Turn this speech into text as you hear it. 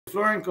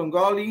Florian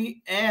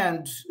Kongoli,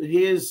 and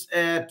he is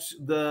at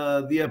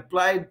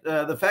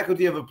the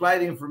Faculty of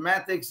Applied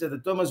Informatics at the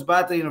Tomas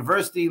Bata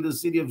University in the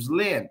city of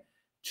Zlin,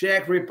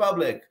 Czech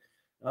Republic.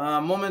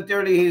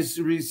 Momentarily, he's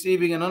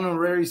receiving an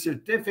honorary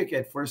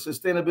certificate for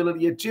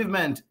sustainability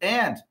achievement,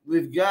 and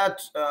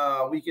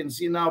we can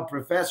see now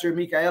Professor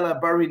Michaela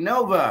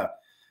Barinova.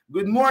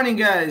 Good morning,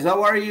 guys.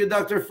 How are you,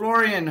 Dr.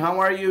 Florian? How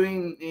are you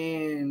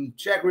in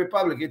Czech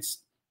Republic?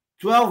 It's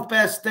 12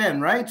 past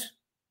 10, right?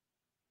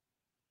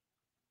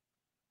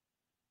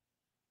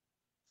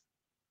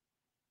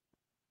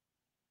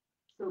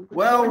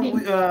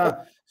 Well,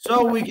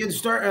 so we can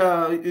start.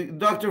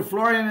 Dr.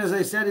 Florian, as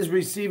I said, is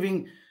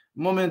receiving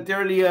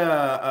momentarily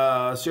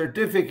a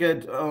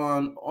certificate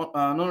an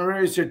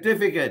honorary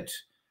certificate.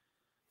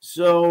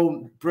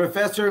 So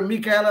Professor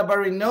Michaela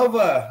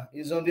Barinova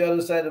is on the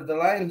other side of the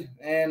line,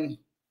 and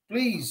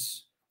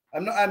please,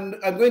 I'm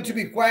going to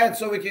be quiet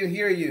so we can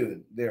hear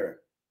you there.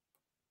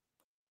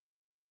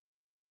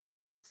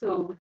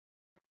 So,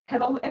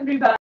 hello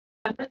everyone,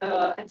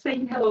 I'm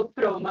saying hello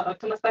from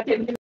Tomas Bata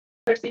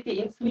University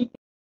in Zlin,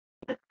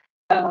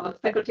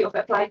 Faculty of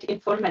Applied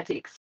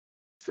Informatics.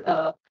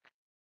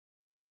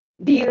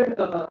 Dear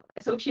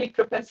Associate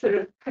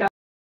Professor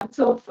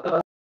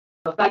Kravtsov,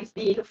 Vice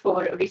Dean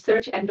for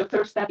Research and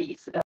Doctoral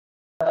Studies,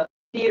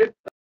 dear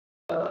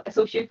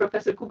Associate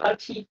Professor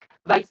Kubalčík,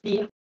 Vice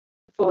Dean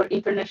for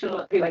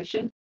International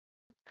Relations,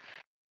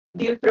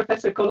 dear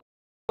Professor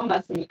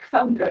Kolomaznik,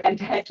 founder and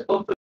head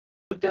of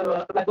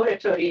the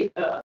Laboratory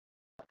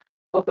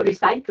of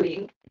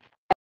Recycling,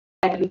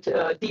 and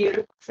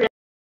dear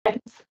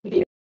friends,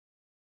 dear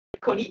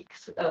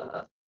colleagues,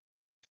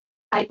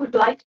 I would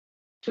like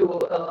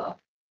to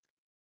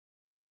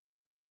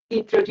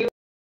introduce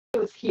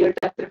here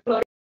Dr.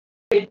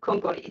 Florian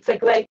Kongoli. It's a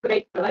great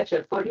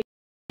pleasure for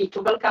me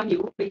to welcome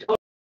you with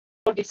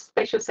all this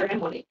special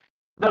ceremony.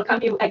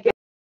 Welcome you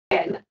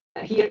again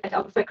here at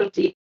our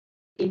faculty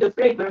in the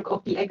framework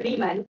of the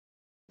agreement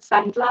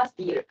signed last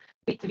year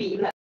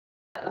between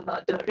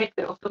the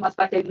rector of Tomas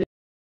Bata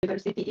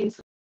University in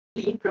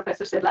Zlin,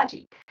 Professor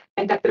Sedlacki,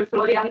 and Dr.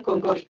 Florian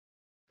Kongoli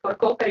for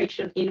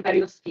cooperation in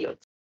various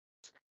fields.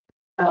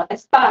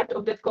 As part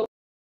of that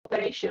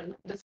cooperation,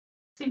 the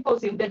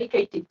symposium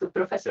dedicated to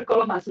Professor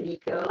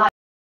Kolomaznik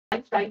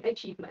lifetime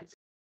achievements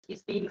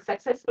is being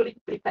successfully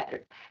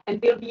prepared and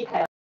will be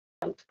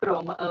held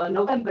from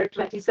November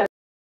 27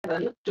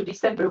 to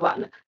December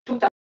 1,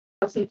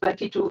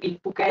 2022 in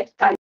Phuket,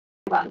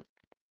 Taiwan.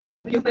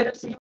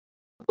 Numerous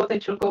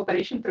potential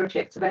cooperation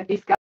projects were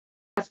discussed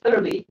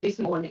early this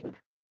morning.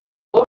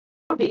 All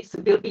this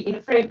will be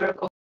in framework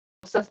of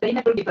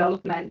sustainable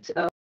development,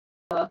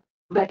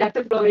 where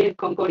Dr. Florian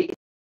Kongoli is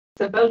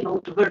a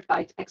well-known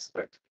worldwide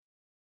expert.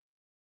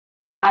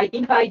 I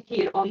invite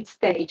here on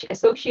stage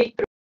Associate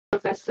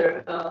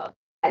Professor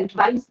and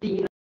Vice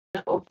Dean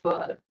of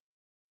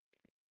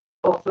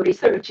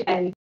Research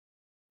and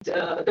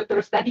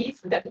Doctoral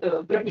Studies,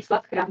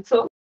 Bronislav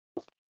Kravtsov,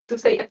 to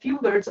say a few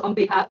words on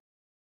behalf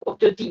of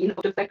the Dean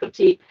of the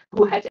faculty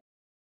who had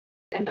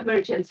an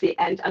emergency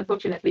and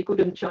unfortunately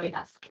couldn't join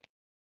us.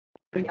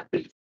 Bronislav,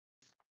 please.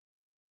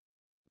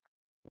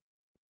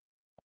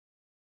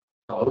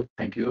 Hello,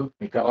 thank you,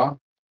 Michaela.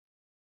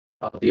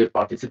 Dear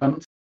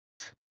participants,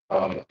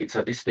 it's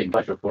a distinct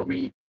pleasure for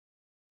me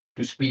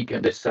to speak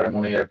in this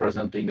ceremony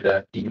representing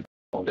the Dean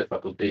of the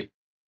Faculty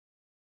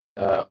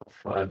of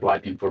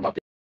Applied Informatics,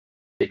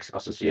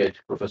 Associate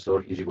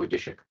Professor Jiří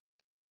Vojtěšek.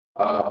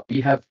 We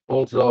have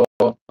also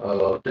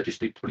the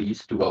district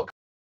pleased to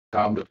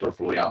welcome Dr.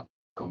 Florian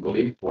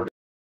Kongoli for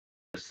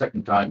the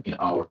second time in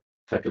our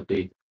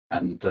faculty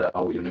and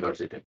our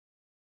university.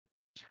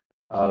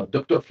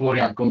 Dr.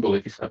 Florian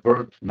Kongoli is a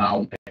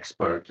world-renowned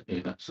expert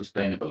in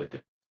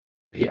sustainability.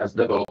 He has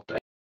developed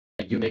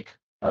a unique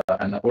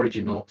and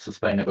original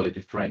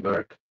sustainability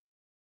framework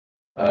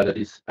that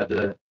is at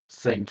the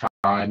same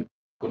time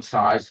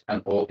concise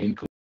and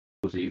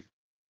all-inclusive,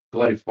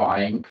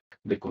 clarifying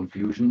the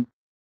confusion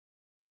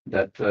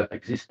that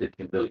existed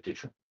in the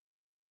literature.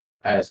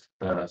 As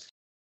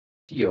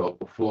CEO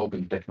of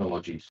Florian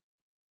Technologies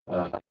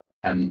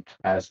and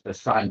as a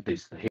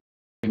scientist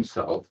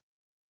himself,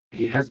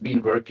 he has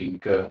been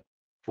working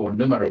for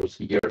numerous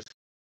years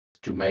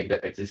to make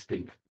the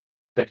existing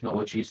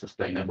technology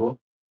sustainable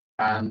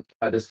and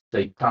at the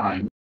same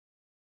time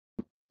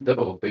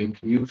developing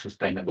new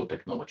sustainable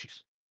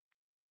technologies.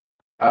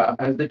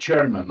 As the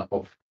chairman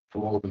of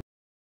Florian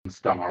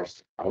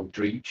Stars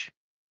Outreach,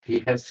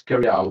 he has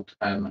carried out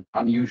an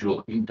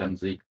unusual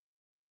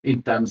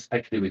intense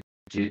activity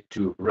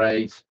to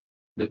raise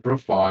the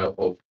profile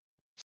of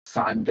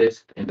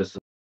scientists in the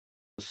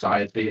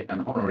society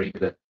and honoring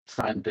the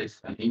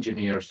scientists and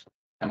engineers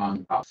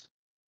among us,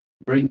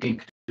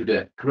 bringing to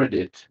the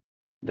credit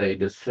they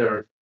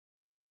deserve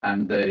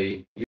and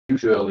they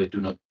usually do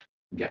not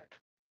get.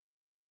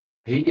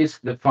 He is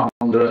the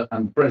founder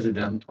and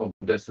president of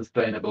the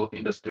Sustainable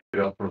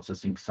Industrial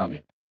Processing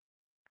Summit,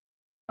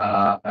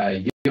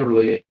 a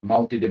yearly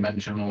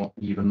multidimensional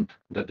event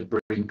that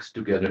brings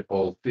together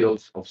all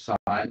fields of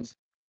science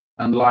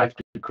and life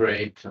to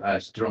create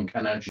a strong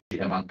energy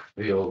among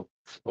fields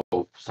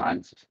of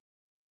sciences.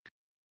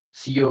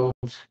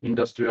 CEOs,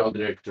 industrial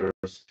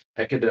directors,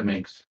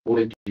 academics,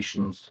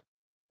 politicians,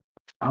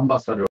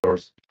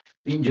 ambassadors,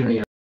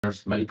 engineers,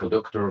 medical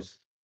doctors,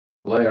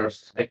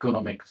 lawyers,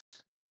 economics,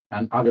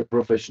 and other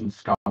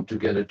professions come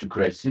together to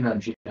create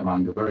synergy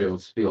among the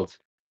various fields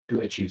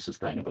to achieve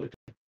sustainability.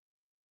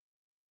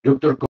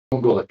 Dr.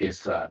 Kongoli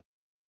is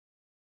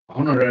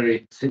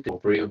honorary city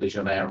of Rio de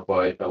Janeiro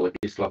by a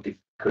legislative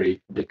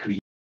decree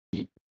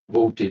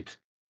voted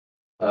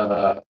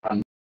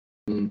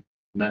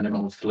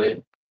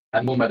unanimously,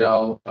 and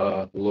medal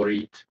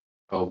laureate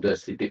of the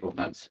city of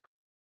Nancy.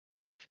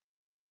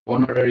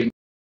 Honorary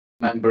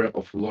member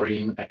of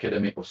Florian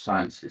Academy of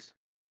Sciences,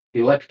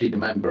 elected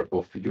member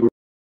of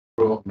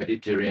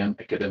Euro-Mediterranean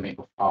Academy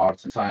of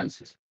Arts and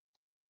Sciences,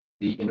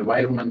 the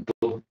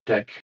Environmental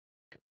Tech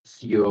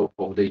CEO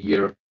of the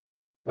year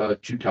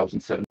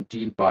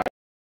 2017 by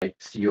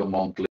CEO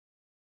Monthly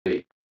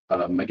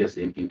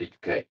magazine in the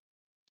UK.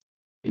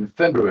 In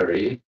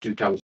February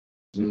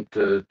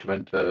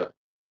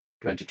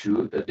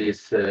 2022,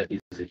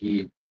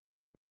 he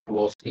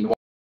was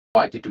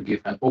invited to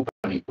give an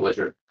opening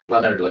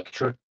plenary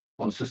lecture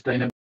on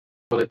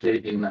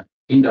sustainability in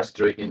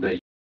industry in the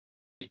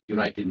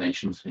United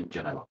Nations in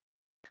Geneva.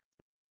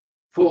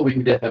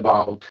 Following the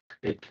above,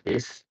 it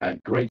is a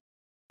great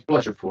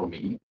pleasure for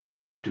me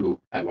to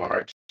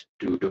award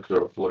to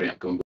Dr. Florian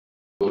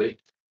Kongoli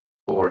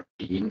for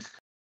Dean's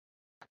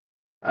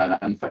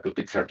and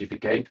Faculty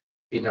Certificate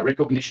in a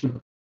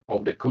recognition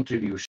of the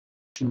contribution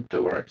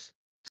towards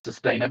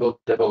sustainable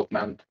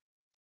development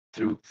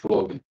through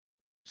flowing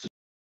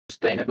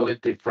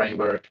sustainability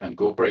framework and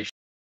cooperation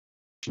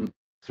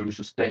through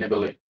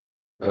sustainable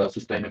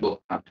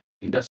and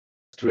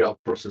industrial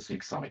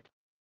processing summit.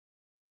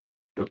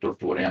 Dr.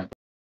 Florian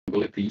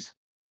Kongoli, please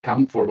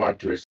come forward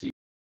to receive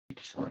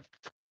this honor.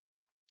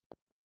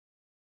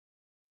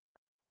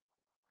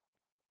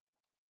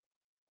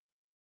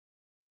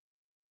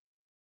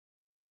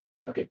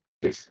 Okay,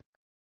 please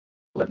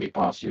let me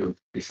pass you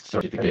this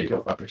certificate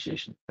of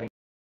appreciation. Thank you.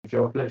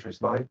 Your pleasure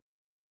is mine.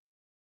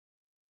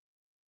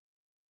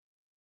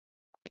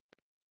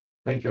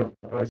 Thank you,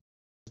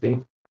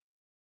 Dean.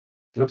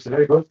 It looks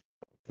very good,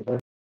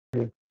 very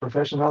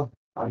professional.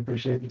 I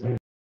appreciate it very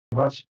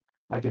much.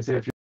 I can say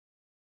a few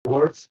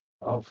words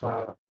of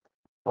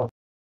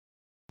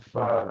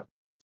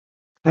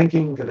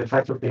thanking the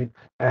faculty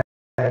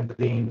and the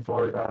dean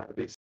for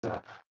this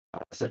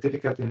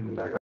certificate in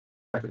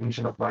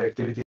recognition of my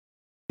activity.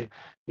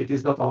 It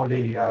is not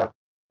only a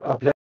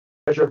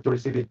pleasure to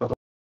receive it, but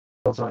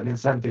also an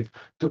incentive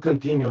to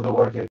continue the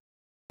work in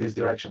this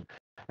direction.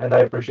 And I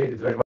appreciate it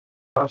very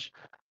much.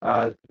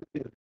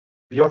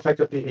 Your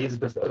faculty is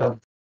the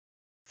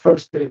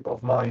first trip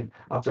of mine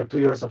after 2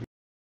 years of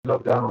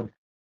lockdown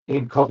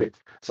in COVID.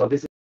 So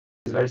this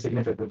is very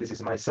significant. This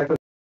is my second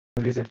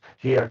visit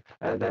here,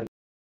 and then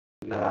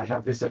I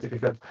have this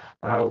certificate,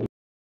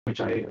 which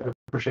I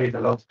appreciate a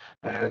lot,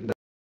 and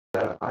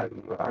I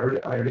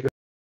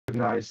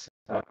recognize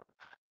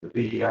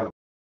the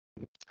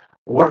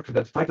work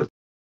that faculty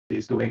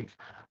is doing.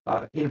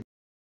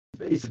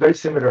 It's very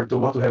similar to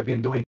what we have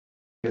been doing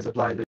as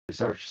applied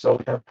research. So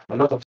we have a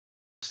lot of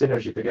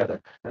synergy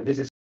together, and this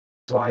is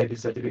why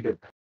this certificate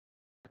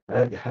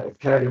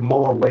carry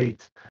more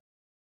weight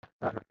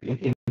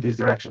in this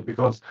direction,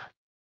 because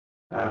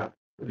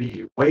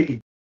the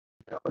way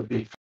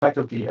the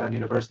faculty and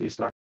university is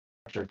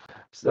structured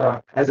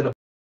as an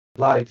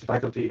applied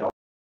faculty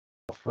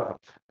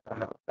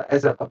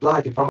as an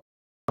applied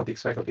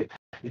informatics faculty,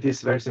 it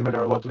is very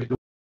similar to what we do.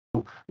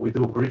 We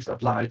do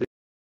applied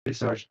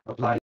research,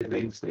 applied in the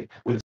industry,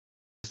 with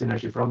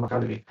synergy from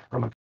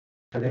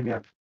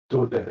academia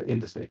to the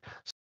industry.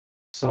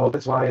 So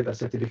that's why the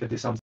certificate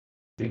is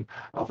something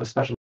of a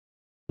special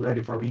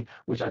value for me,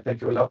 which I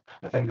thank you a lot.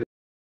 I thank the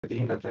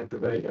dean and thank you,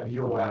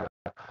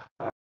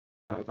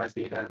 vice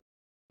dean, and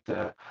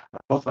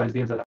both vice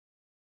deans that are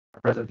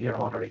present here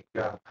honoring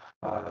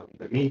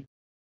me,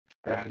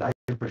 and I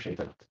appreciate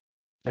it.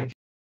 Thank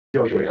you.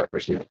 You really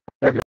appreciate it.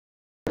 Thank you.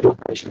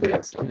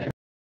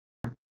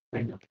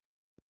 Thank you.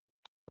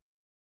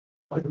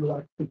 I would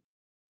like to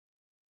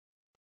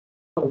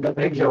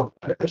thank you,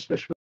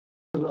 especially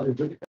I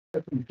really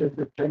appreciate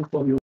the thank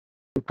for you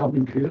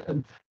coming here,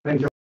 and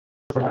thank you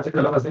for asking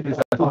a lot of things.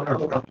 An honor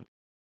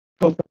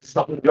for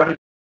your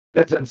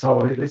legend. So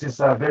this is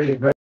very,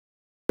 very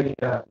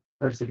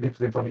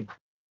significant for me.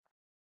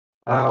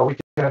 We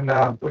can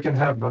have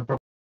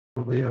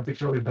probably a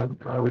picture with them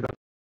with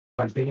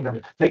my team.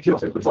 And thank you.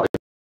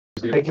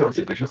 Thank you.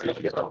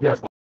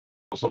 Yes.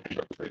 Also,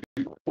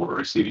 for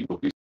receiving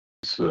of this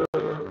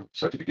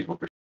certificate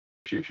of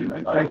appreciation,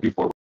 and I look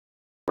forward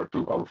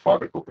to our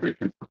further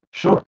cooperation.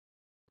 Sure.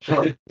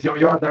 You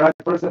are the right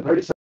person.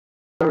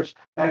 Research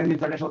and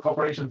international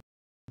cooperation.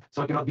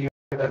 So it cannot be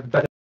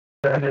better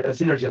and a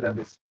synergy than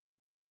this.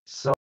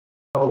 So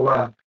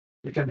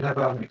you can have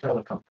a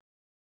welcome.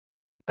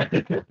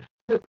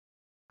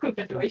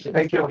 Congratulations.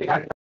 Thank you.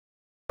 I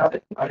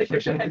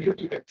appreciate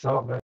it.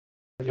 So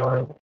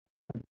you're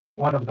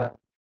one of the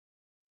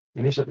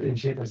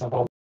initiators of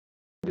all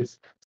this,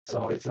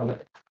 so it's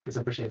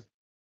appreciated.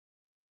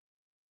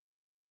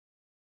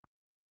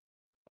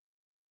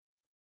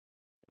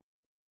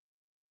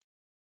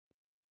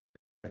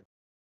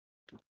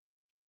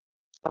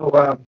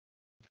 So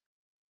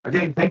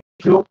again, thank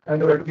you,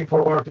 and we're looking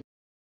forward to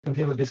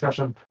continue the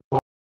discussion for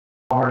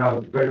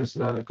various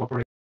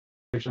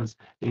corporations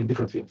in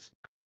different fields.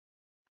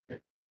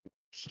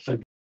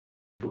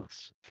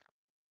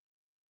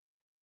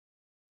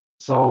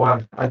 So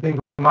I think,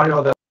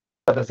 Mario,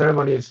 the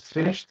ceremony is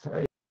finished.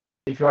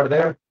 If you are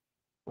there,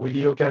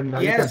 you can.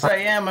 Yes, I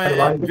am.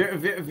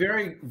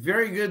 Very,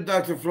 very good,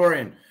 Dr.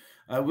 Florian.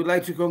 I would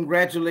like to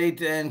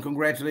congratulate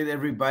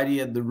everybody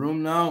at the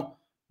room now.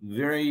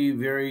 Very,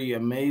 very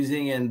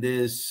amazing, and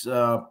this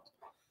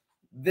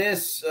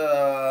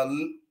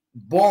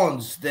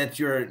bonds that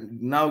you're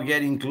now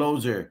getting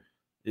closer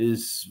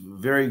is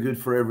very good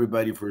for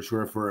everybody, for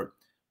sure, for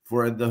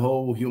the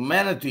whole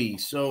humanity.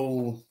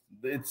 So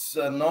it's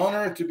an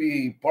honor to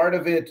be part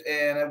of it,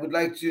 and I would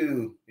like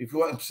to, if you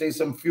want to say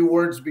some few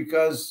words,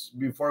 because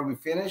before we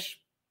finish,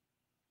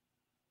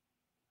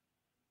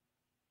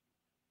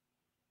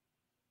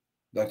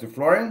 Dr.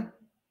 Florian,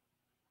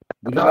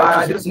 would you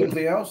like to say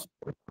something else?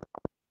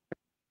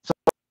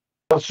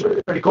 So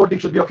the recording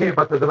should be okay,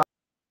 but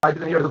I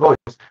didn't hear the voice.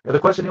 The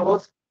question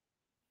was?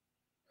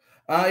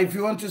 If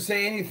you want to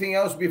say anything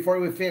else before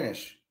we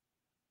finish.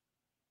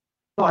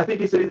 No, I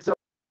think it's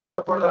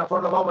for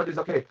the moment it's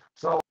okay.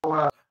 So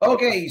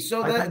okay,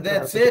 so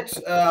that's it.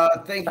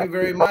 Thank you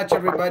very much,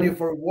 everybody,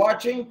 for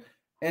watching,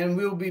 and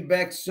we'll be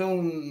back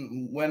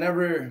soon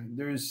whenever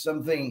there's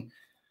something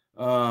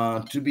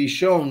to be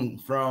shown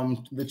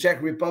from the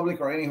Czech Republic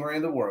or anywhere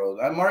in the world.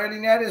 I'm Mario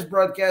Linhares,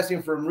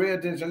 broadcasting from Rio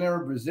de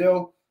Janeiro,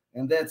 Brazil,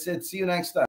 and that's it. See you next time.